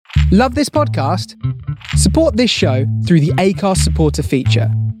Love this podcast? Support this show through the Acast supporter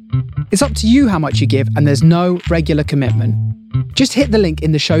feature. It's up to you how much you give, and there's no regular commitment. Just hit the link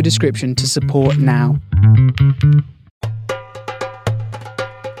in the show description to support now.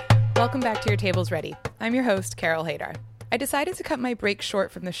 Welcome back to Your Table's Ready. I'm your host, Carol Haydar. I decided to cut my break short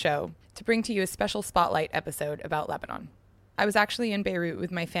from the show to bring to you a special spotlight episode about Lebanon. I was actually in Beirut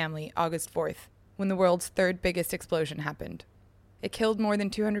with my family August 4th, when the world's third biggest explosion happened. It killed more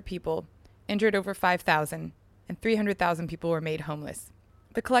than 200 people, injured over 5,000, and 300,000 people were made homeless.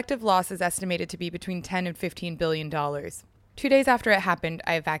 The collective loss is estimated to be between $10 and $15 billion. 2 days after it happened,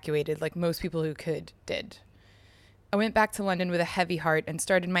 I evacuated like most people who did. I went back to London with a heavy heart and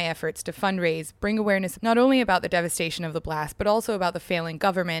started my efforts to fundraise, bring awareness not only about the devastation of the blast, but also about the failing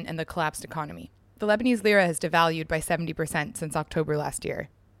government and the collapsed economy. The Lebanese lira has devalued by 70% since October last year,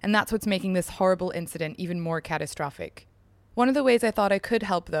 and that's what's making this horrible incident even more catastrophic. One of the ways I thought I could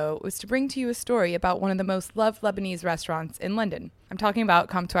help, though, was to bring to you a story about one of the most loved Lebanese restaurants in London. I'm talking about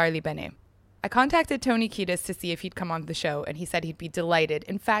Comptoir Libanais. I contacted Tony Kiedis to see if he'd come on the show, and he said he'd be delighted.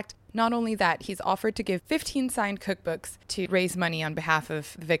 In fact, not only that, he's offered to give 15 signed cookbooks to raise money on behalf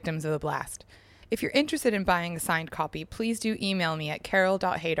of the victims of the blast. If you're interested in buying a signed copy, please do email me at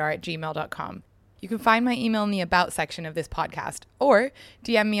carol.haydar@gmail.com. You can find my email in the About section of this podcast, or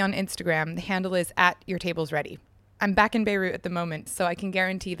DM me on Instagram. The handle is @YourTablesReady. I'm back in Beirut at the moment, so I can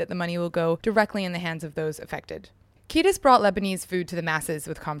guarantee that the money will go directly in the hands of those affected. Kiedis brought Lebanese food to the masses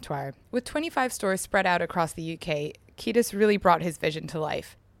with Comptoir. With 25 stores spread out across the UK, Kiedis really brought his vision to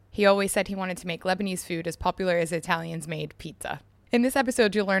life. He always said he wanted to make Lebanese food as popular as Italians made pizza. In this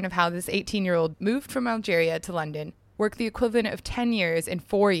episode, you'll learn of how this 18-year-old moved from Algeria to London, worked the equivalent of 10 years in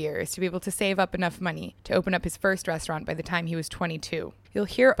 4 years to be able to save up enough money to open up his first restaurant by the time he was 22. You'll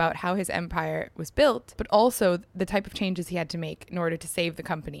hear about how his empire was built, but also the type of changes he had to make in order to save the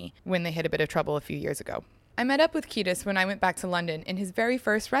company when they hit a bit of trouble a few years ago. I met up with Kiedis when I went back to London in his very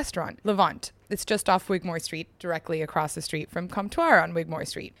first restaurant, Levant. It's just off Wigmore Street, directly across the street from Comptoir on Wigmore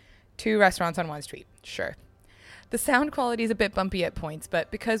Street. 2 restaurants on one street, sure. The sound quality is a bit bumpy at points,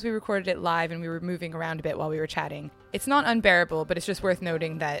 but because we recorded it live and we were moving around a bit while we were chatting, it's not unbearable, but it's just worth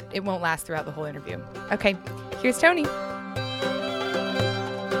noting that it won't last throughout the whole interview. Okay, here's Tony.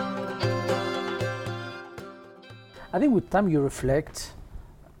 I think with time you reflect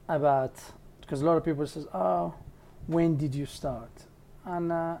about, because a lot of people say, oh, when did you start?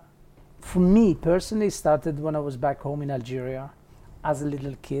 And for me personally, it started when I was back home in Algeria as a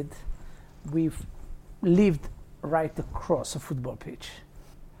little kid. We've lived right across a football pitch.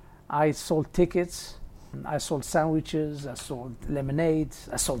 I sold tickets, I sold sandwiches, I sold lemonades,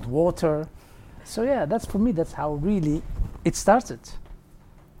 I sold water. So yeah, that's for me, that's how really it started.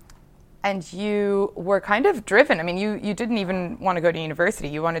 And you were kind of driven. I mean, you didn't even want to go to university.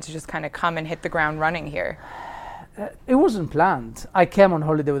 You wanted to just kind of come and hit the ground running here. It wasn't planned. I came on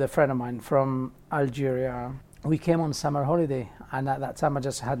holiday with a friend of mine from Algeria. We came on summer holiday, and at that time I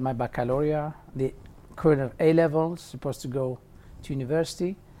just had my baccalaureate, the equivalent of A-levels, supposed to go to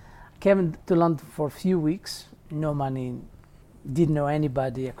university. I came to London for a few weeks, no money, didn't know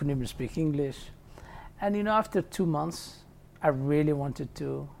anybody, I couldn't even speak English. And after 2 months, I really wanted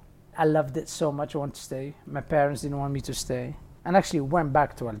to, I loved it so much, I wanted to stay. My parents didn't want me to stay, and actually went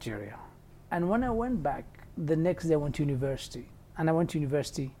back to Algeria. And when I went back, the next day I went to university, and I went to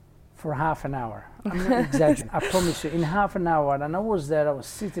university for half an hour. I'm not exaggerating, I promise you, in half an hour, and I was there, I was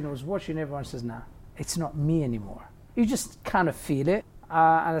sitting, I was watching, everyone says, nah, it's not me anymore. You just kind of feel it.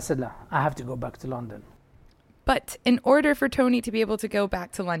 And I said, no, I have to go back to London. But in order for Tony to be able to go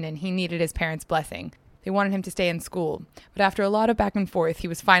back to London, he needed his parents' blessing. They wanted him to stay in school. But after a lot of back and forth, he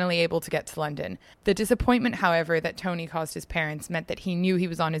was finally able to get to London. The disappointment, however, that Tony caused his parents meant that he knew he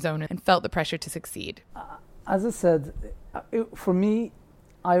was on his own and felt the pressure to succeed. As I said, for me,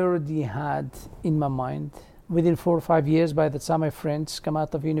 I already had in my mind, within 4 or 5 years, by the time my friends come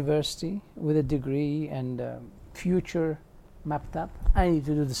out of university with a degree and future mapped up, I need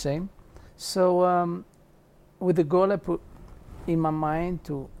to do the same. So with the goal I put in my mind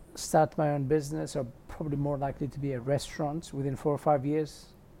to start my own business, or probably more likely to be a restaurant within 4 or 5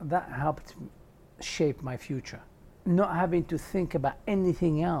 years, that helped shape my future. Not having to think about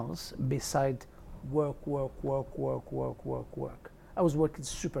anything else beside work. I was working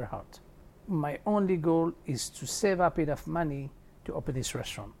super hard. My only goal is to save up enough money to open this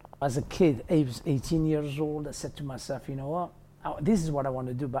restaurant. As a kid, I was 18 years old, I said to myself, you know what, this is what I want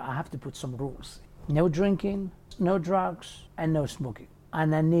to do, but I have to put some rules. No drinking, no drugs, and no smoking.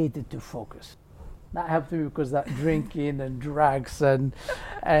 And I needed to focus. That helped me because that drinking and drugs and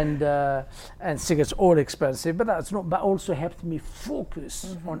cigarettes all expensive, but that's not. But also helped me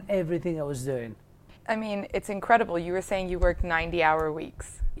focus on everything I was doing. I mean, it's incredible. You were saying you worked 90-hour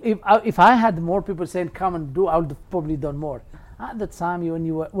weeks. If I had more people saying come and do, I would have probably done more. At the time,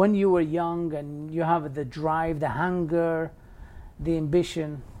 when you were young and you have the drive, the hunger, the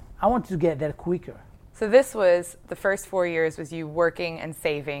ambition, I wanted to get there quicker. So this was the first 4 years was you working and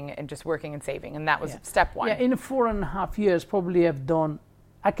saving and just working and saving, and that was step one. Yeah, in 4.5 years, probably I've done,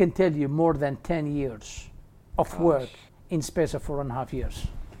 I can tell you, more than 10 years of work in space of 4.5 years.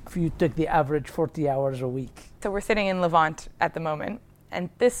 If you take the average 40 hours a week. So we're sitting in Levant at the moment, and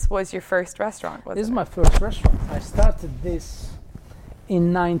this was your first restaurant, wasn't it? This is my first restaurant. I started this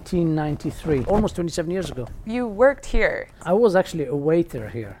in 1993, almost 27 years ago. You worked here. I was actually a waiter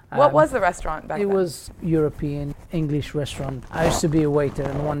here. What was the restaurant back then? It was European, English restaurant. I used to be a waiter,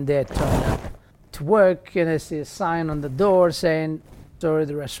 and one day I turned up to work and I see a sign on the door saying, sorry,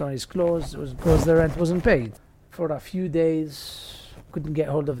 the restaurant is closed. It was because the rent wasn't paid. For a few days, couldn't get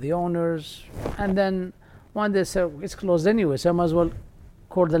hold of the owners. And then one day I said, it's closed anyway, so I might as well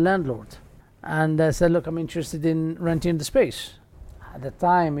call the landlord. And I said, look, I'm interested in renting the space. At the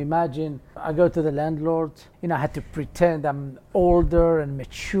time, imagine I go to the landlord, I had to pretend I'm older and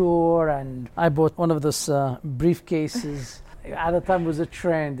mature, and I bought one of those briefcases. At the time it was a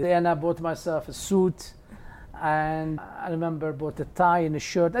trend, and I bought myself a suit, and I remember I bought a tie and a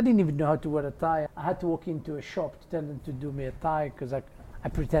shirt. I didn't even know how to wear a tie. I had to walk into a shop to tell them to do me a tie because I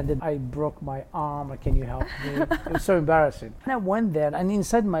pretended I broke my arm. Can you help me? It was so embarrassing. And I went there, and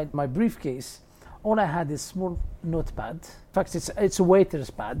inside my briefcase, all I had is small notepad. In fact, it's a waiter's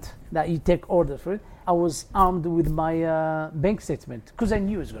pad that you take order for it. I was armed with my bank statement because I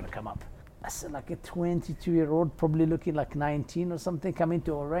knew it was going to come up. I said, like a 22-year-old, probably looking like 19 or something, coming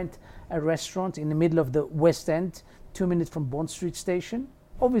to rent a restaurant in the middle of the West End, 2 minutes from Bond Street Station.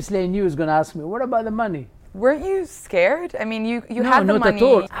 Obviously, I knew he was going to ask me, what about the money? Weren't you scared? I mean, you no, had the not money. At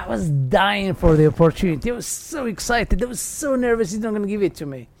all. I was dying for the opportunity. I was so excited. I was so nervous he's not going to give it to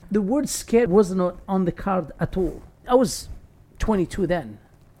me. The word scared was not on the card at all. I was 22 then.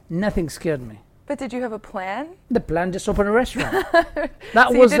 Nothing scared me. But did you have a plan? The plan, just open a restaurant.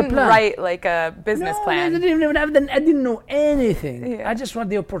 That was the plan. You didn't write like a business plan. I didn't know anything. Yeah. I just want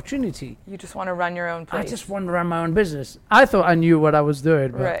the opportunity. You just want to run your own place. I just want to run my own business. I thought I knew what I was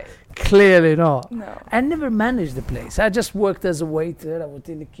doing, but right. Clearly not. No. I never managed the place. I just worked as a waiter. I was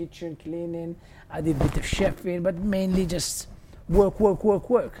in the kitchen cleaning. I did a bit of chefing, but mainly just work.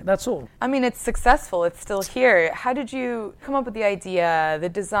 That's all. I mean, it's successful. It's still here. How did you come up with the idea, the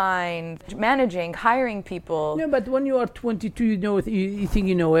design, managing, hiring people? No, but when you are 22, you think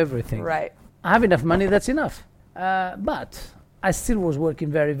you know everything. Right. I have enough money, that's enough. But I still was working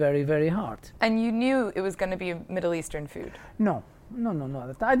very, very, very hard. And you knew it was going to be Middle Eastern food? No.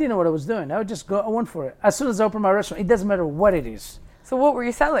 I didn't know what I was doing. I would just go, I went for it. As soon as I opened my restaurant, it doesn't matter what it is. So what were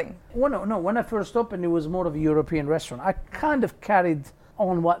you selling? Well, no. When I first opened, it was more of a European restaurant. I kind of carried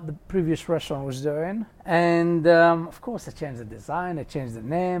on what the previous restaurant was doing. And of course, I changed the design, I changed the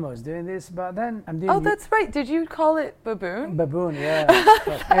name, I was doing this, but then I'm doing... Oh, that's right. Did you call it Baboon? Baboon, yeah.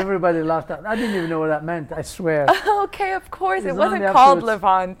 Everybody laughed at. I didn't even know what that meant, I swear. Okay, of course. It wasn't called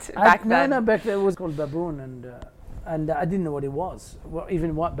Levant back then. No, back then it was called Baboon, and I didn't know what it was,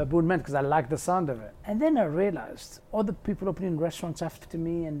 even what Baboon meant, because I liked the sound of it. And then I realized other people opening restaurants after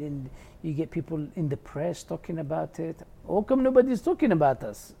me, and then you get people in the press talking about it. How come nobody's talking about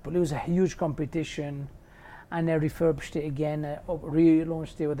us? But it was a huge competition, and I refurbished it again. I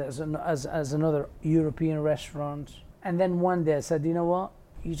relaunched it as another European restaurant. And then one day I said, you know what?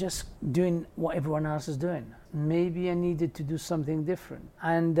 You're just doing what everyone else is doing. Maybe I needed to do something different.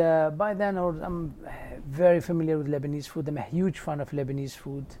 And by then I'm very familiar with Lebanese food. I'm a huge fan of Lebanese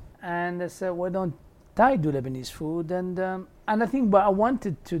food. And I said, why don't I do Lebanese food? And I think I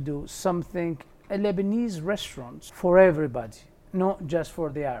wanted to do something, a Lebanese restaurant for everybody, not just for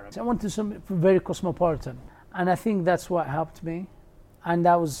the Arabs. I wanted something very cosmopolitan. And I think that's what helped me. And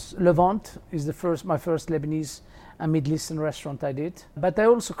that was Levant, is my first Lebanese and Middle Eastern restaurant I did. But I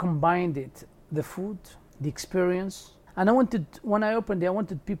also combined it, the food, the experience. And when I opened it, I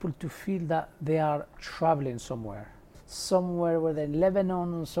wanted people to feel that they are traveling somewhere, whether in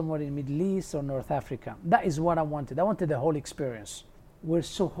Lebanon or somewhere in Middle East or North Africa. That is what I wanted. I wanted the whole experience. We're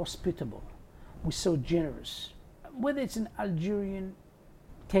so hospitable. We're so generous. Whether it's an Algerian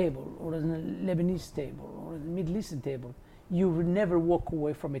table or a Lebanese table or a Middle Eastern table, you will never walk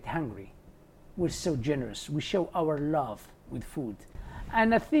away from it hungry. We're so generous. We show our love with food.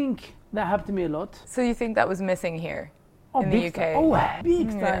 And I think that helped me a lot. So you think that was missing here in the UK? Big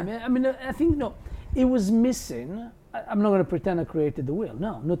time. Yeah. I mean, I think, It was missing. I'm not going to pretend I created the wheel.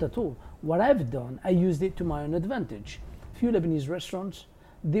 No, not at all. What I've done, I used it to my own advantage. Few Lebanese restaurants,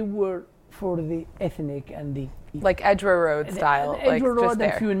 they were for the ethnic and the... Like Edgware Road style, like Edgware just Road there.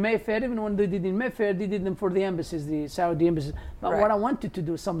 and few in Mayfair. Even when they did in Mayfair, they did them for the embassies, the Saudi embassies. But Right. what I wanted to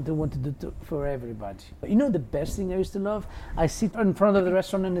do, something I wanted to do for everybody. You know the best thing I used to love? I sit in front of the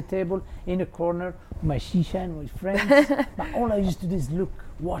restaurant on the table, in a corner, with my shisha and my friends. But all I used to do is look,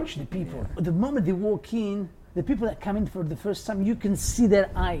 watch the people. The moment they walk in, the people that come in for the first time, you can see their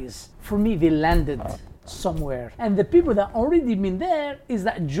eyes. For me, they landed somewhere. And the people that already been there is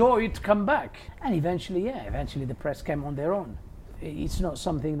that joy to come back. And eventually the press came on their own. It's not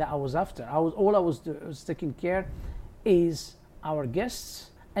something that I was after. I was taking care is our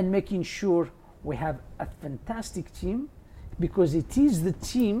guests and making sure we have a fantastic team, because it is the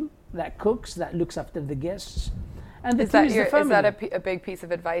team that cooks, that looks after the guests. And the team is the family. Is that a big piece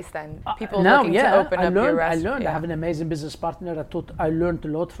of advice then? People Now, looking to open up your restaurant. I learned. I have an amazing business partner. I learned a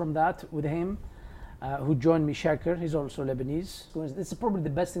lot from that with him, who joined me, Shaker. He's also Lebanese. This is probably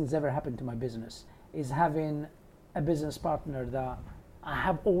the best thing that's ever happened to my business, is having a business partner that I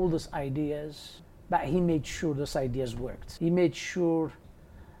have all those ideas, but he made sure those ideas worked. He made sure,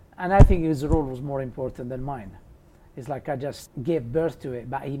 and I think his role was more important than mine. It's like I just gave birth to it,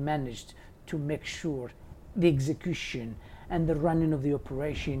 but he managed to make sure the execution and the running of the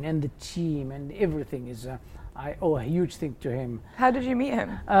operation and the team and everything is I owe a huge thing to him. How did you meet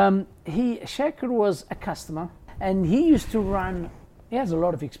him? Shaker was a customer, and he used to run. He has a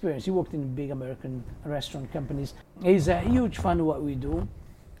lot of experience. He worked in big American restaurant companies. He's a huge fan of what we do.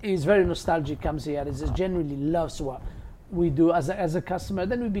 He's very nostalgic, comes here. He genuinely loves what we do as a customer.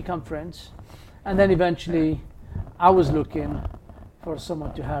 Then we become friends, and then eventually I was looking for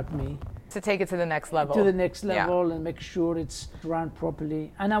someone to help me To take it to the next level. And make sure it's run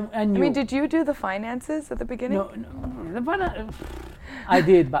properly. And I knew. I mean, did you do the finances at the beginning? No, I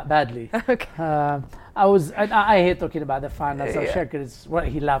did, but badly. Okay. I hate talking about the finance. Yeah. Shaker is what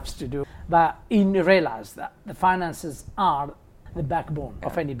he loves to do. But he realized that the finances are the backbone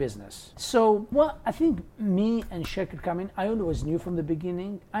of any business. So, I think me and Shaker coming, I always knew from the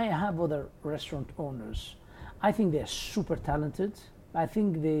beginning. I have other restaurant owners. I think they're super talented. I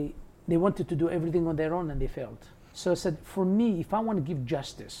think they wanted to do everything on their own and they failed. So I said, for me, if I want to give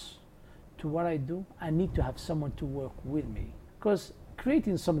justice to what I do, I need to have someone to work with me. Because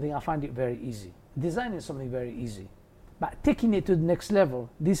creating something, I find it very easy. Designing something very easy. But taking it to the next level,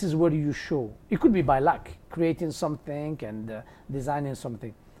 this is where you show. It could be by luck, creating something and designing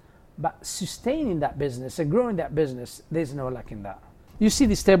something. But sustaining that business and growing that business, there's no luck in that. You see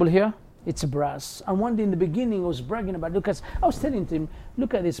this table here? It's brass. And one day in the beginning I was bragging about, I was telling him,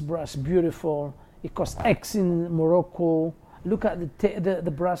 look at this brass, beautiful. It costs X in Morocco. Look at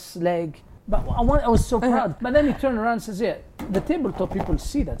the brass leg. But I was so proud. But then he turned around and says, yeah, the tabletop people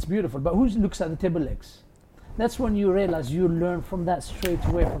see that's beautiful, but who looks at the table legs? That's when you realize you learn from that straight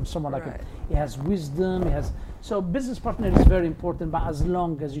away from someone like him. He has wisdom, so business partner is very important, but as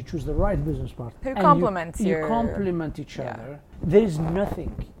long as you choose the right business partner. Who complements you complement each other. There's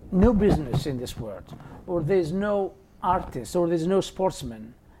no business in this world, or there's no artist, or there's no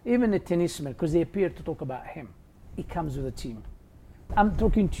sportsman, even a tennisman, because they appear to talk about him. It comes with a team. I'm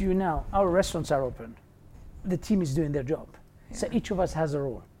talking to you now. Our restaurants are open. The team is doing their job. Yeah. So each of us has a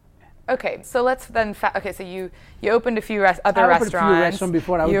role. Okay, so let's then. So you opened a few other restaurants. I opened a few restaurants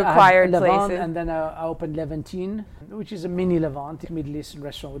before. You acquired Levant, places, and then I opened Levantine, which is a mini Levant, Middle Eastern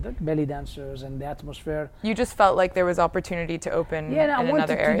restaurant with the belly dancers and the atmosphere. You just felt like there was opportunity to open in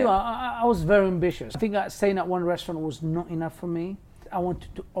another area. I was very ambitious. I think staying at one restaurant was not enough for me. I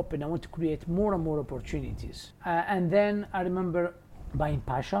wanted to open. I want to create more and more opportunities. And then I remember buying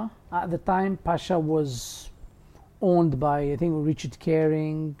Pasha. At the time, Pasha was owned by, I think, Richard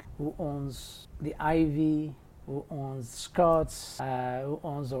Caring, who owns the Ivy, who owns Scott's, who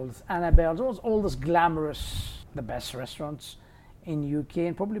owns all this Annabelle's, all those glamorous, the best restaurants in UK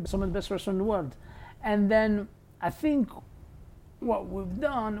and probably some of the best restaurants in the world. And then I think what we've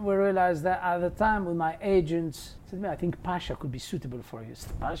done, we realized that at the time with my agents, said, I think Pasha could be suitable for you. I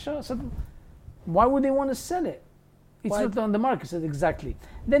said, Pasha? I said, why would they want to sell it? It's not on the market. I said, exactly.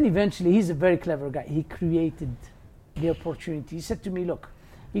 Then eventually, he's a very clever guy. He created the opportunity. He said to me, look,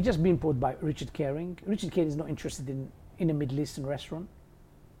 he just been bought by Richard Caring. Richard Caring is not interested in a Middle Eastern restaurant.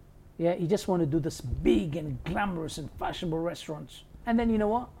 Yeah, he just want to do this big and glamorous and fashionable restaurants. And then you know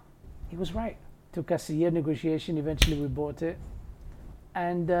what? He was right. Took us a year negotiation. Eventually we bought it.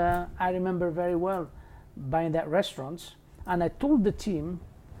 And I remember very well buying that restaurant. And I told the team,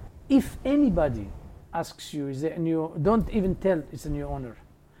 if anybody asks you, is there a new, don't even tell it's a new owner.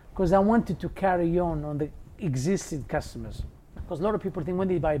 because I wanted to carry on the existing customers. Because a lot of people think when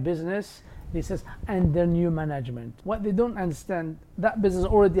they buy business, they says, and their new management. What they don't understand, that business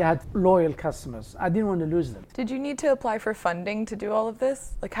already had loyal customers. I didn't want to lose them. Did you need to apply for funding to do all of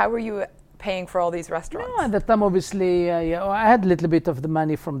this? Like, how were you paying for all these restaurants? No, at the time, obviously, I had a little bit of the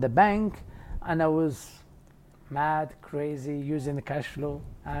money from the bank, and I was mad, crazy, using the cash flow.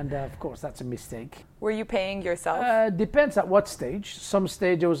 And of course, that's a mistake. Were you paying yourself? Depends at what stage. Some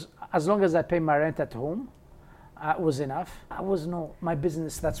stage, as long as I pay my rent at home, was enough. My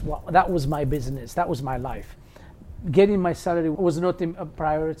business, that was my business. That was my life. Getting my salary was not a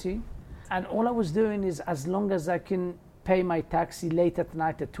priority. And all I was doing is, as long as I can pay my taxi late at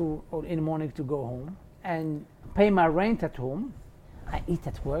night at 2 or in the morning to go home and pay my rent at home, I eat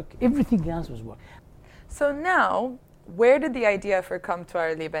at work. Everything else was work. So now, where did the idea for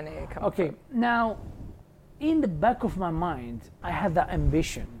Comptoir Libanais come from? Okay, now, in the back of my mind, I had that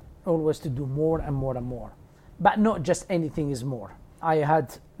ambition always to do more and more and more. But not just anything is more. I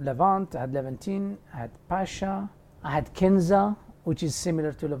had Levant, I had Levantine, I had Pasha, I had Kenza, which is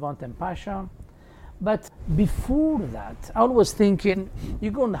similar to Levant and Pasha. But before that, I was thinking,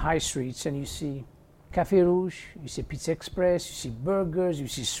 you go on the high streets and you see Café Rouge, you see Pizza Express, you see burgers, you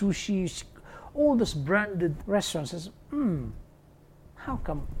see sushi, you see all those branded restaurants. How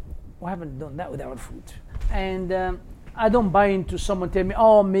come we haven't done that with our food? And I don't buy into someone tell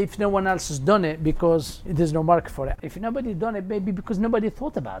me, if no one else has done it, because there's no market for it. If nobody done it, maybe because nobody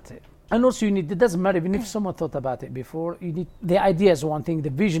thought about it. And also it doesn't matter, even if someone thought about it before, the idea is one thing, the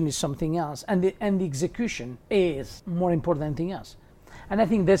vision is something else, and the execution is more important than anything else. And I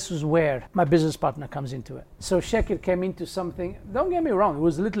think this is where my business partner comes into it. So Shakir came into something, don't get me wrong, it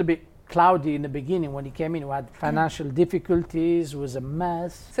was a little bit cloudy in the beginning when he came in. We had financial difficulties, it was a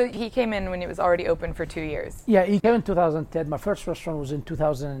mess. So he came in when it was already open for 2 years? Yeah, he came in 2010. My first restaurant was in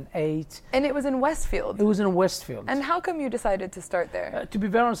 2008. And it was in Westfield? It was in Westfield. And how come you decided to start there? To be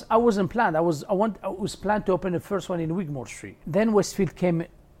very honest, I wasn't planned. I was planned to open the first one in Wigmore Street. Then Westfield came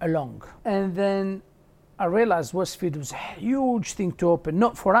along. And then I realized Westfield was a huge thing to open,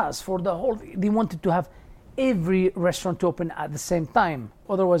 not for us, for the whole, they wanted to have every restaurant open at the same time.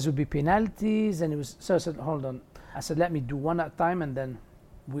 Otherwise, it would be penalties. And so I said, hold on. I said, let me do one at a time. And then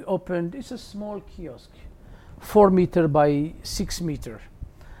we opened. It's a small kiosk, 4 meter by 6 meter.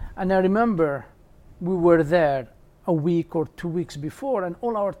 And I remember we were there a week or 2 weeks before, and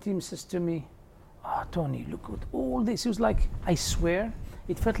all our team says to me, Tony, look at all this. It was like, I swear,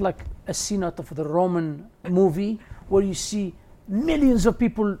 it felt like a scene out of the Roman movie where you see millions of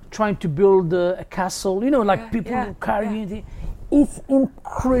people trying to build a castle, people carrying it. It's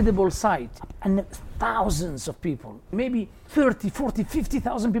incredible sight. And thousands of people, maybe 30, 40,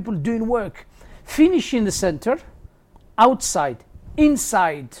 50,000 people doing work, finishing the center, outside,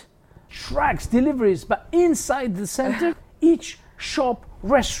 inside, trucks, deliveries, but inside the center, each shop,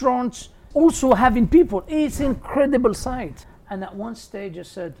 restaurants, also having people. It's incredible sight. And at one stage I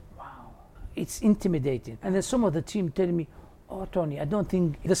said, wow, it's intimidating. And then some of the team telling me, Tony, I don't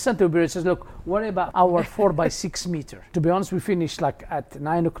think the center bureau says, look, what about our 4 by 6 meter? To be honest, we finished at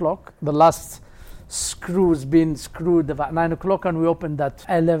 9 o'clock. The last screw's been screwed about 9 o'clock, and we opened at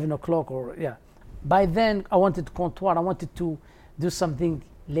 11 o'clock By then, I wanted Comptoir. I wanted to do something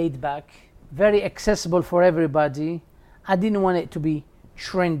laid back, very accessible for everybody. I didn't want it to be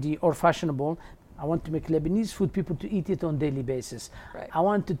trendy or fashionable. I want to make Lebanese food, people to eat it on a daily basis. Right. I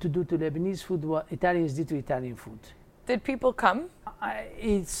wanted to do to Lebanese food what Italians did to Italian food. Did people come?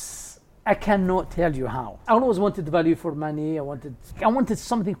 I cannot tell you how. I always wanted value for money. I wanted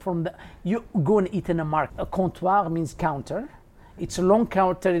something from you go and eat in a market. A comptoir means counter. It's a long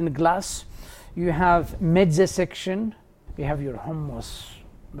counter in glass. You have mezze section. You have your hummus,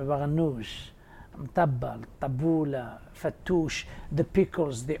 baranoush, mtabbal, tabbouleh, fattoush, the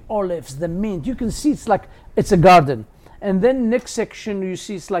pickles, the olives, the mint. You can see it's a garden. And then next section you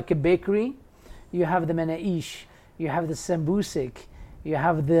see it's like a bakery. You have the menaish. You have the sambusik, you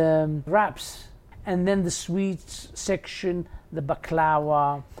have the wraps, and then the sweets section, the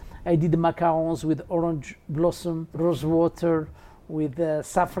baklava. I did the macarons with orange blossom, rose water, with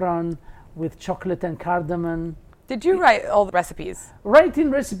saffron, with chocolate and cardamom. Did you write all the recipes? Writing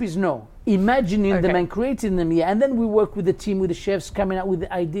recipes, no. Imagining them and creating them, yeah. And then we work with the team, with the chefs, coming out with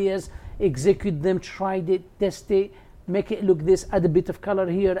the ideas, execute them, tried it, test it, make it look this, add a bit of color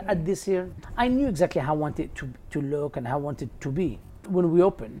here, add this here. I knew exactly how I wanted it to look and how I wanted it to be. When we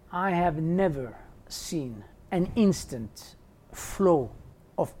opened, I have never seen an instant flow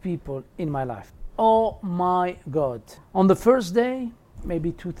of people in my life. Oh my God. On the first day,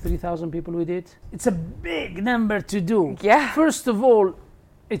 maybe 2,000 to 3,000 people we did. It's a big number to do. Yeah. First of all,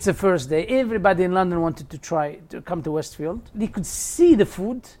 It's the first day. Everybody in London wanted to try to come to Westfield. They could see the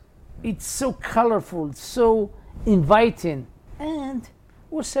food. It's so colorful, so inviting. And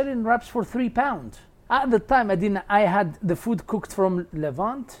we're selling wraps for £3. At the time, I had the food cooked from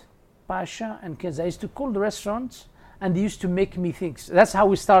Levant, Pasha, and Kenza. I used to call the restaurants, and they used to make me things. That's how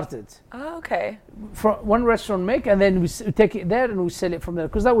we started. Oh, okay. From one restaurant make, and then we take it there and we sell it from there,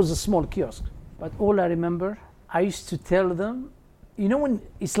 because that was a small kiosk. But all I remember, I used to tell them, you know when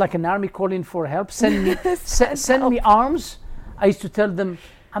it's like an army calling for help, send me arms. I used to tell them,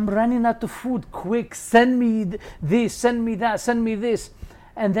 I'm running out of food, quick, send me this, send me that, send me this.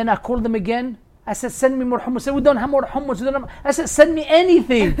 And then I called them again. I said, send me more hummus. I said, we don't have more hummus. I said, send me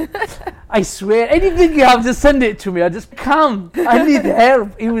anything. I swear, anything you have, just send it to me. I just come. I need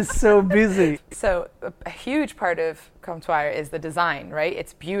help. It was so busy. So a huge part of Comptoir is the design, right?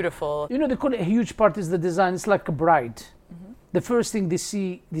 It's beautiful. You know, they call it a huge part is the design. It's like a bride. Mm-hmm. The first thing they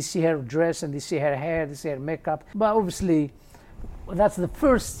see her dress and they see her hair, they see her makeup. But obviously, that's the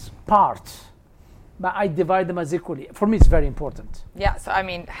first part. But I divide them as equally. For me, it's very important. Yeah, so I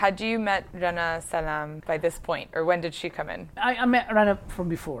mean, had you met Rana Salam by this point, or when did she come in? I met Rana from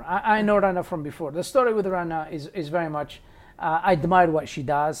before. I know Rana from before. The story with Rana is very much, I admire what she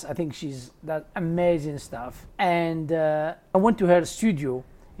does. I think she's does amazing stuff. And I went to her studio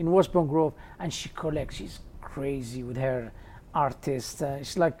in Westbourne Grove, and she collects. She's crazy with her artists.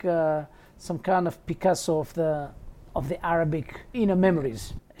 She's like some kind of Picasso of the Arabic,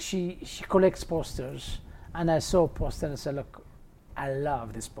 memories. She collects posters, and I saw a poster and I said, look, I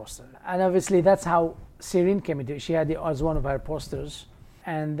love this poster. And obviously that's how Cyrene came into it. She had it as one of her posters.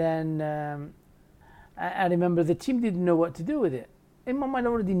 And then I remember the team didn't know what to do with it. In my mind,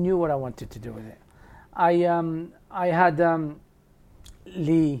 I already knew what I wanted to do with it. I had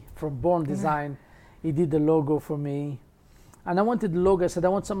Lee from Born Design. He did the logo for me. And I wanted the logo. I said, I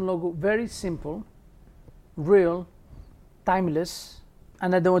want some logo very simple, real, timeless.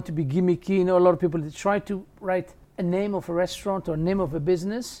 And I don't want to be gimmicky. A lot of people they try to write a name of a restaurant or name of a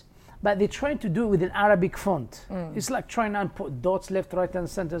business, but they try to do it with an Arabic font. It's like trying to put dots left, right, and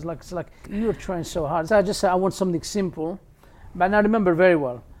center. It's like you're trying so hard. So I just said I want something simple. But I remember very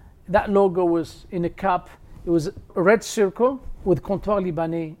well. That logo was in a cup. It was a red circle with Comptoir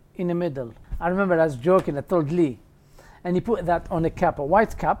Libanais in the middle. I remember I was joking. I told Lee, and he put that on a cup, a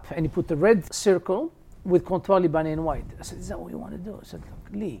white cup, and he put the red circle with Comptoir Libanais in white. I said, is that what you want to do? I said,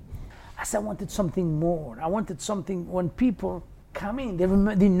 look, Lee. I said, I wanted something more. I wanted something when people come in, they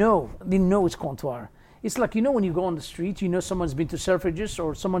know it's Comptoir. It's like, when you go on the street, someone's been to Selfridges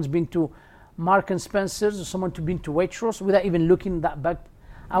or someone's been to Mark and Spencer's or someone's been to Waitrose without even looking that back.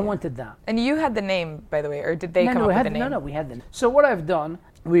 I wanted that. And you had the name, by the way, or did they come up with the name? No, we had the name. So what I've done,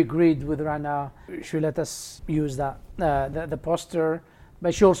 we agreed with Rana. She let us use that, the poster.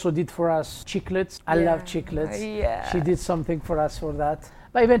 But she also did for us chiclets. I love chiclets. She did something for us for that.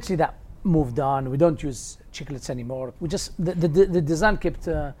 But eventually that moved on. We don't use chiclets anymore. We just, the design kept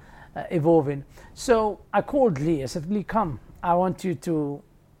evolving. So I called Lee. I said, Lee, come. I want you to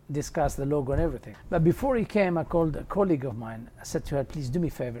discuss the logo and everything. But before he came, I called a colleague of mine. I said to her, please do me a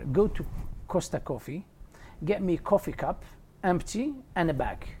favor. Go to Costa Coffee. Get me a coffee cup, empty, and a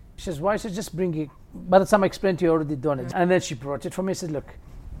bag. She says, why? I said, just bring it. By the time I explained to you, I already done it. And then she brought it for me. I said, look,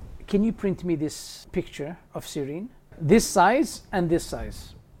 can you print me this picture of Cyrene? This size and this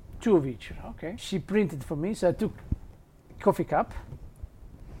size. 2 of each. Okay. She printed for me. So I took a coffee cup.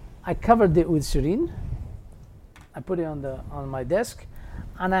 I covered it with Cyrene. I put it on my desk.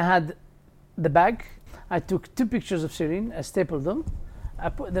 And I had the bag. I took 2 pictures of Cyrene. I stapled them. I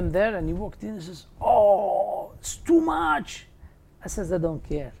put them there. And he walked in and says, oh, it's too much. I says, I don't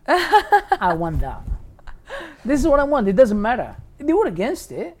care. I want that. This is what I want. It doesn't matter. They were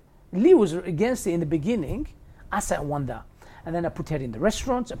against it. Lee was against it in the beginning. I said, I want that. And then I put her in the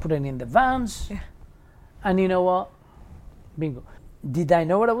restaurants. I put her in the vans. Yeah. And you know what? Bingo. Did I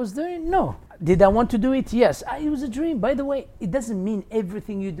know what I was doing? No. Did I want to do it? Yes. It was a dream. By the way, it doesn't mean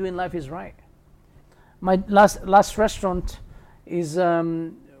everything you do in life is right. My last restaurant is,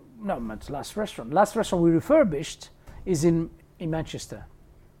 last restaurant we refurbished is in Manchester.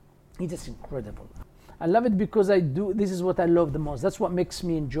 It is incredible. I love it because this is what I love the most. That's what makes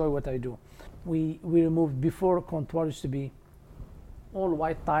me enjoy what I do. We removed, before Comptoir used to be all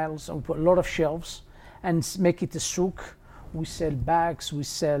white tiles, and we put a lot of shelves and make it a souk. We sell bags, we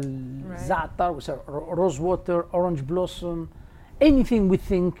sell za'atar, we sell rose water, orange blossom, anything we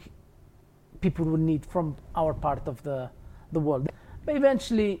think people would need from our part of the world. But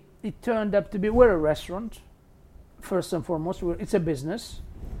eventually it turned up to be, we're a restaurant. First and foremost, it's a business.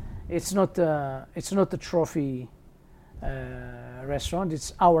 It's not a trophy restaurant.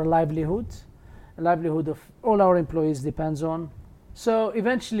 It's our livelihood. The livelihood of all our employees depends on. So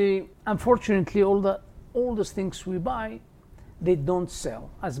eventually, unfortunately, all those things we buy, they don't sell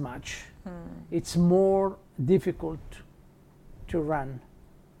as much. It's more difficult to run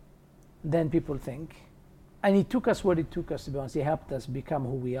than people think. And it took us what it took us, to be honest. It helped us become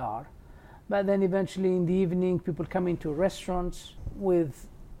who we are. But then eventually in the evening, people come into restaurants with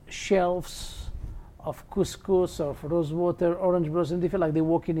shelves of couscous, of rose water, orange blossom. They feel like they're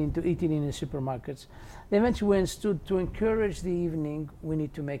walking into eating in the supermarkets. They eventually we understood to encourage the evening, we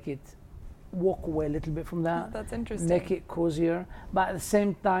need to make it walk away a little bit from that. That's interesting. Make it cozier. But at the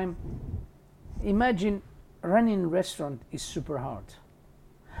same time, imagine running a restaurant is super hard.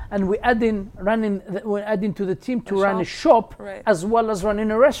 And we're adding to the team to run a shop right. as well as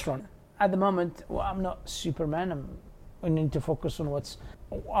running a restaurant. At the moment, well, I'm not Superman. We need to focus on what's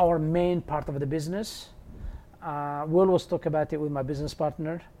our main part of the business. We always talk about it with my business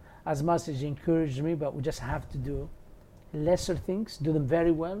partner. As much as he encouraged me, but we just have to do lesser things, do them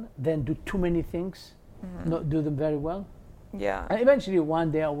very well, then do too many things, not do them very well. Yeah. And eventually,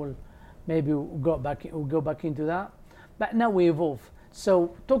 one day I will maybe go back into that. But now we evolve.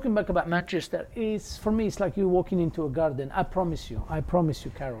 So talking back about Manchester, is for me, it's like you walking into a garden. I promise you,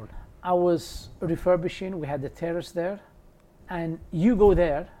 Carol. I was refurbishing. We had the terrace there, and you go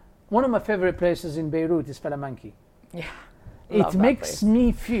there. One of my favorite places in Beirut is Falamanki. Yeah. It makes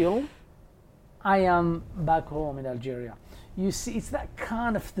me feel I am back home in Algeria. You see, it's that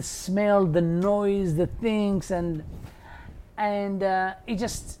kind of the smell, the noise, the things, and it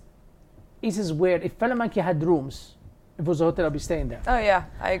is weird. If Falamanki had rooms, if it was a hotel, I'd be staying there. Oh yeah,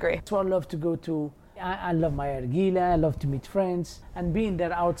 I agree. So I love to go to. I love my Ergila. I love to meet friends and being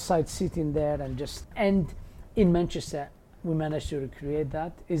there outside, sitting there, and in Manchester, we managed to recreate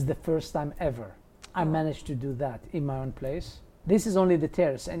that. It's the first time ever I managed to do that in my own place. This is only the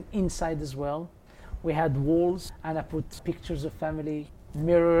terrace, and inside as well, we had walls, and I put pictures of family,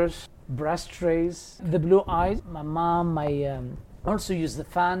 mirrors, brass trays, the blue eyes. My mom, I also used the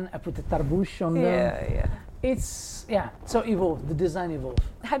fan. I put the tarbouche on them. Yeah. So evolved. The design evolved.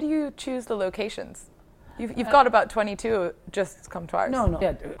 How do you choose the locations? You've got about 22 just comptoirs. No.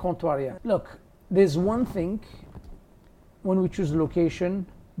 Yeah, comptoir, yeah. Look, there's one thing when we choose a location.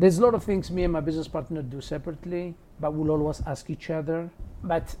 There's a lot of things me and my business partner do separately, but we'll always ask each other.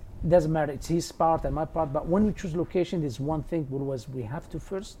 But it doesn't matter. It's his part and my part. But when we choose location, there's one thing we have to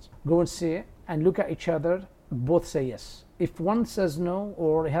first go and see it and look at each other. Both say yes. If one says no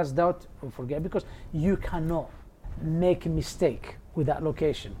or has doubt, we'll forget, because you cannot make a mistake with that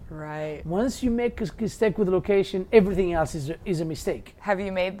location. Right. Once you make a mistake with the location, everything else is a mistake. Have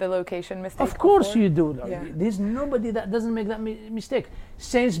you made the location mistake? Of course before? you do. Yeah. There's nobody that doesn't make that mistake.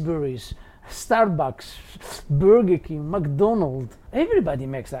 Sainsbury's, Starbucks, Burger King, McDonald's, everybody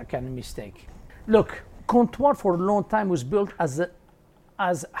makes that kind of mistake. Look, Comptoir for a long time was built as a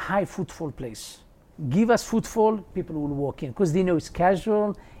high footfall place. Give us footfall, people will walk in because they know it's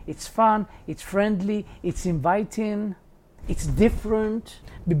casual, it's fun, it's friendly, it's inviting, it's different.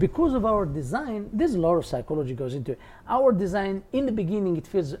 But because of our design, there's a lot of psychology goes into it. Our design, in the beginning, it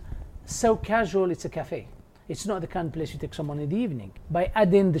feels so casual, it's a cafe. It's not the kind of place you take someone in the evening. By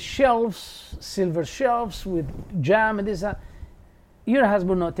adding the shelves, silver shelves with jam and this, your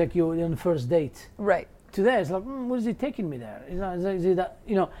husband will not take you on the first date. Right. Today, it's like, what is he taking me there? Is it that,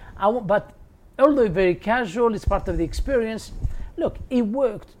 but although very casual, it's part of the experience. Look, it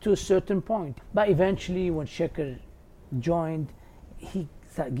worked to a certain point, but eventually when Shekhar joined, he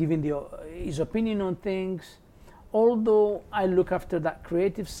started giving his opinion on things. Although I look after that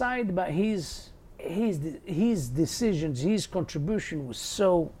creative side, but his decisions, his contribution was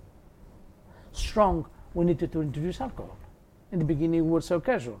so strong, we needed to introduce alcohol. In the beginning, we were so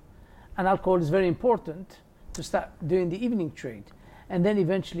casual. And alcohol is very important to start doing the evening trade. And then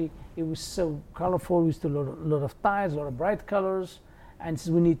eventually it was so colorful, we used to do a lot of ties, a lot of bright colors, and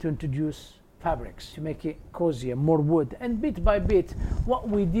so we need to introduce fabrics to make it cozier, more wood. And bit by bit, what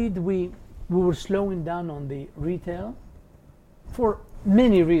we did, we were slowing down on the retail for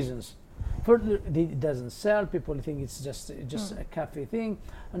many reasons. First, it doesn't sell, people think it's just a cafe thing.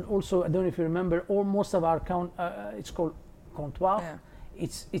 And also, I don't know if you remember, most of our it's called comptoir. Yeah.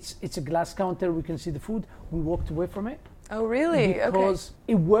 It's a glass counter, we can see the food. We walked away from it. Oh, really? Because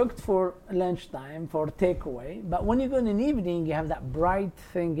it worked for lunchtime, for takeaway. But when you go in the evening, you have that bright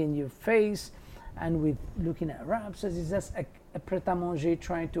thing in your face. And with looking at wraps, it's just a pret-a-manger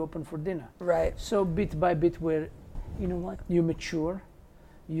trying to open for dinner. Right. So bit by bit, you mature.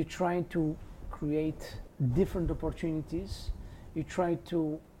 You're trying to create different opportunities. You try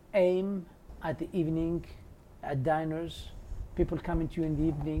to aim at the evening at diners, people coming to you in the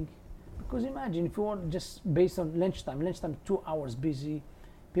evening. Because imagine if you want just based on lunchtime 2 hours busy,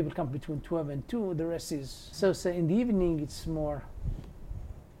 people come between 12 and 2, the rest is, so in the evening it's more,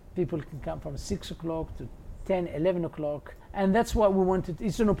 people can come from 6 o'clock to 10, 11 o'clock, and that's what we wanted.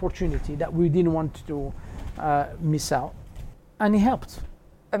 It's an opportunity that we didn't want to miss out, and it helped.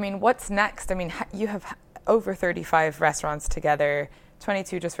 I mean, what's next? I mean, you have over 35 restaurants together,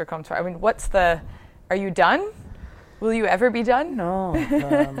 22 just for Comptoir. I mean, are you done? Will you ever be done? No,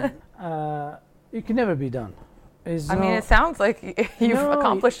 you can never be done. I mean, it sounds like you've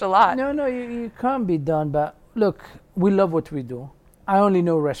accomplished a lot. No, you can't be done, but look, we love what we do. I only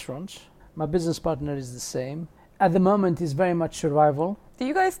know restaurants. My business partner is the same. At the moment, it's very much survival. Do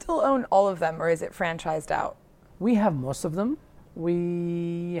you guys still own all of them, or is it franchised out? We have most of them.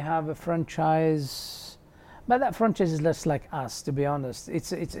 We have a franchise, but that franchise is less like us, to be honest.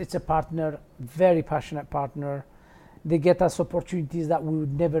 It's a partner, very passionate partner. They get us opportunities that we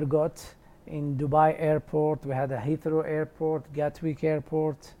would never got. In Dubai Airport, we had a Heathrow Airport, Gatwick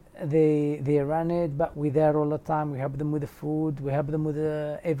Airport. They run it, but we're there all the time. We help them with the food. We help them with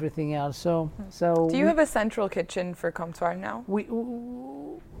everything else. So. Do you have a central kitchen for Comptoir now? We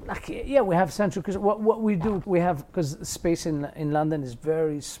have central kitchen. What we do, we have, because space in London is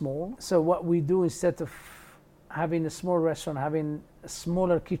very small. So what we do, instead of having a small restaurant, having a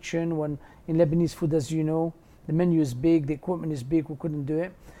smaller kitchen, when in Lebanese food, as you know, the menu is big, the equipment is big, we couldn't do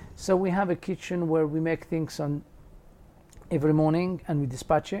it. So we have a kitchen where we make things on every morning and we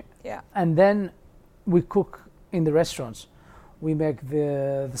dispatch it. Yeah. And then we cook in the restaurants. We make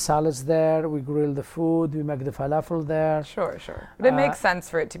the salads there, we grill the food, we make the falafel there. Sure. But it makes sense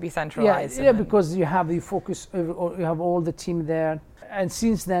for it to be centralized. Yeah, because you have all the team there. And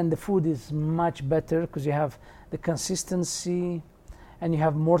since then, the food is much better because you have the consistency and you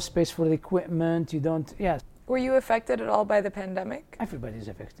have more space for the equipment. Were you affected at all by the pandemic? Everybody's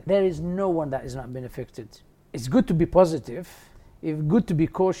affected. There is no one that has not been affected. It's good to be positive, it's good to be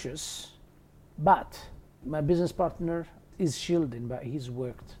cautious, but my business partner is shielding, but he's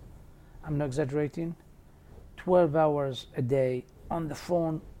worked. I'm not exaggerating. 12 hours a day on the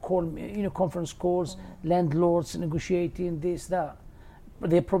phone, conference calls, landlords negotiating this, that. But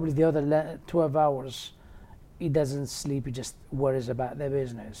they're probably the other 12 hours. He doesn't sleep, he just worries about their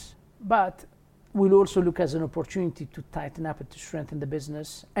business. But we'll also look as an opportunity to tighten up and to strengthen the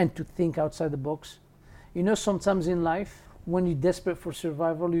business and to think outside the box. Sometimes in life, when you're desperate for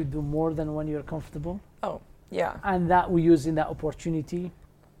survival, you do more than when you're comfortable. Oh, yeah. And that we're using that opportunity.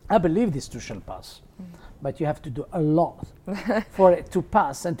 I believe this too shall pass, but you have to do a lot for it to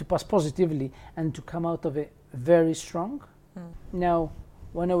pass and to pass positively and to come out of it very strong. Now,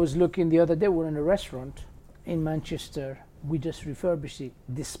 when I was looking the other day, we're in a restaurant in Manchester. We just refurbished it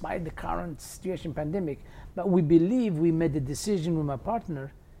despite the current situation, pandemic. But we believe we made the decision with my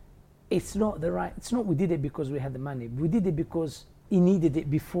partner. It's not we did it because we had the money. We did it because he needed it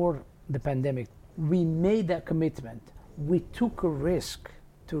before the pandemic. We made that commitment. We took a risk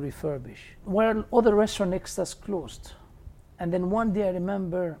to refurbish. While other restaurants next to us closed. And then one day I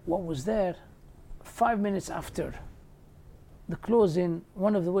remember what was there. 5 minutes after the closing,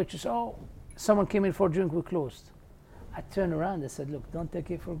 one of the waitresses, someone came in for a drink, we closed. I turned around and said, look, don't take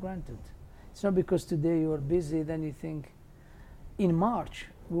it for granted. It's not because today you are busy, then you think, in March,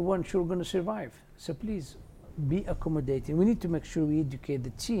 we weren't sure we're going to survive. So please be accommodating. We need to make sure we educate the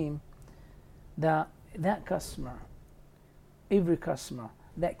team that customer, every customer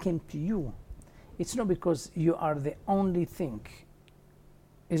that came to you, it's not because you are the only thing.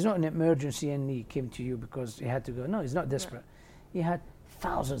 It's not an emergency and he came to you because he had to go. No, he's not desperate. He had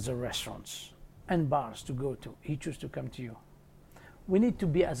thousands of restaurants and bars to go to. He chose to come to you. We need to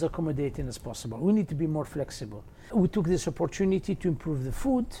be as accommodating as possible. We need to be more flexible. We took this opportunity to improve the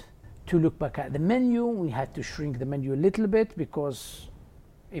food, to look back at the menu. We had to shrink the menu a little bit because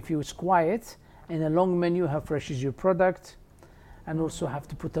if it was quiet and a long menu, how fresh is your product? And also have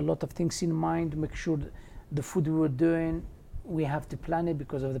to put a lot of things in mind, make sure the food we were doing, we have to plan it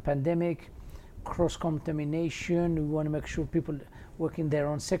because of the pandemic, cross-contamination. We want to make sure people work in their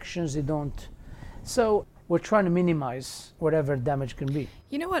own sections, they don't. So we're trying to minimize whatever damage can be.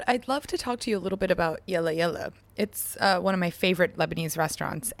 You know what? I'd love to talk to you a little bit about Yalla Yalla. It's one of my favorite Lebanese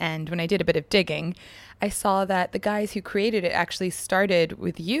restaurants. And when I did a bit of digging, I saw that the guys who created it actually started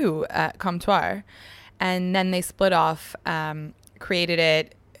with you at Comptoir. And then they split off, created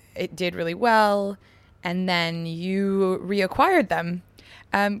it. It did really well. And then you reacquired them.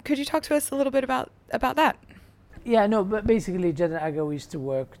 Could you talk to us a little bit about that? Yeah, no, but basically Jad and Aga, we used to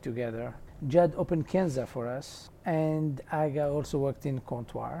work together. Jad opened Kenza for us, and Aga also worked in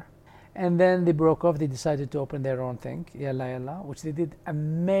Comptoir. And then they broke off. They decided to open their own thing, Yalla Yalla, which they did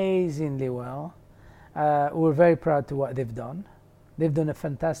amazingly well. We're very proud to what they've done. They've done a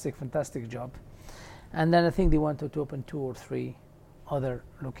fantastic job. And then I think they wanted to open 2 or 3 other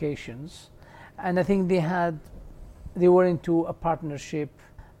locations. And I think they were into a partnership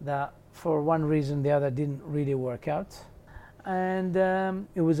that for one reason or the other didn't really work out. And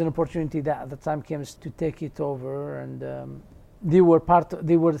it was an opportunity that at the time came to take it over, and they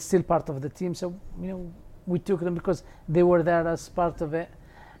were still part of the team. So, we took them because they were there as part of it.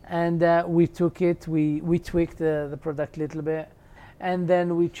 And we took it, we tweaked the product a little bit. And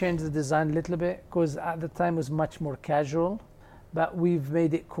then we changed the design a little bit because at the time it was much more casual, but we've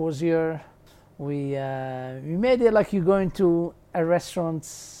made it cozier. We made it like you're going to a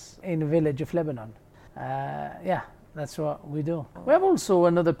restaurant in the village of Lebanon. That's what we do. We have also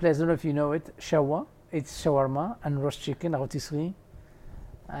another place, I don't know if you know it, Shawa. It's shawarma and roast chicken, rotisserie.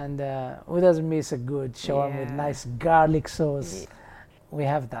 And who doesn't miss a good shawarma with nice garlic sauce? We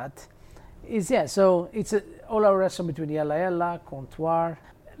have that. So it's all our restaurant between Yalla Yalla, Comptoir.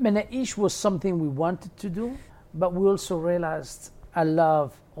 Menaish was something we wanted to do, but we also realized I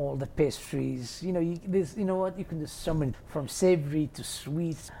love all the pastries. You know what? You can do so many, from savory to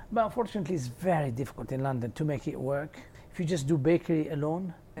sweets. But unfortunately, it's very difficult in London to make it work. If you just do bakery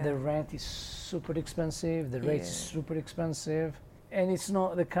alone, the rent is super expensive, the rate is super expensive, and it's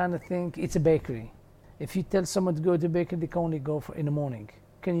not the kind of thing. It's a bakery. If you tell someone to go to a bakery, they can only go in the morning.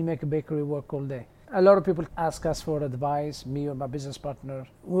 Can you make a bakery work all day? A lot of people ask us for advice, me or my business partner.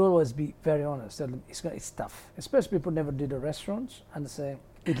 We'll always be very honest. Tell them it's tough. Especially people never did a restaurant and say,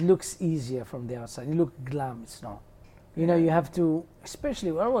 it looks easier from the outside. You look glam, it's not. You have to,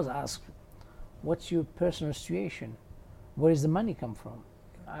 especially I always ask, what's your personal situation? Where does the money come from?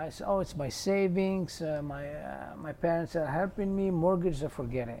 I say, it's my savings, my parents are helping me, mortgage, I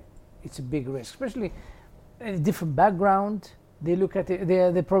forget it. It's a big risk, especially a different background. They look at it,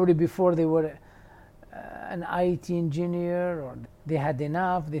 they probably before they were an IT engineer or they had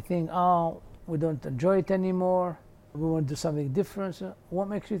enough. They think, we don't enjoy it anymore. We want to do something different. So what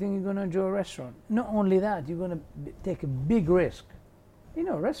makes you think you're going to enjoy a restaurant? Not only that, you're going to take a big risk. A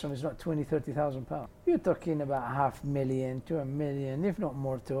restaurant is not 20,000, 30,000 pounds. You're talking about £500,000 to £1 million, if not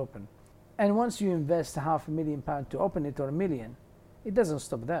more, to open. And once you invest £500,000 to open it, or £1 million, it doesn't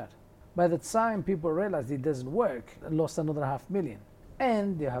stop there. By the time people realize it doesn't work, they lost another £500,000.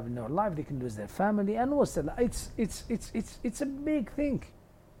 And they have no life, they can lose their family, and always tell, it's a big thing.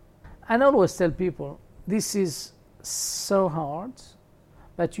 And I always tell people, this is so hard,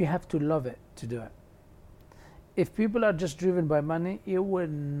 but you have to love it to do it. If people are just driven by money, it will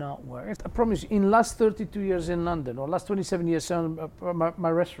not work. I promise you, in last 32 years in London, or last 27 years in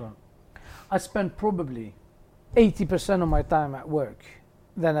my restaurant, I spent probably 80% of my time at work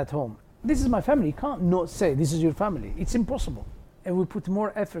than at home. This is my family. You can't not say this is your family. It's impossible. And we put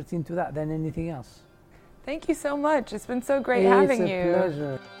more effort into that than anything else. Thank you so much. It's been so great having you. It's a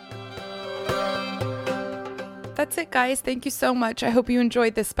pleasure. That's it, guys. Thank you so much. I hope you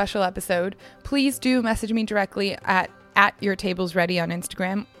enjoyed this special episode. Please do message me directly at yourtablesready on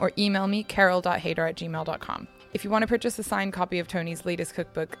Instagram or email me carol.hader@gmail.com. If you want to purchase a signed copy of Tony's latest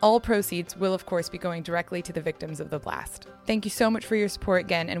cookbook, all proceeds will, of course, be going directly to the victims of the blast. Thank you so much for your support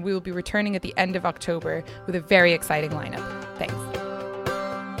again, and we will be returning at the end of October with a very exciting lineup. Thanks.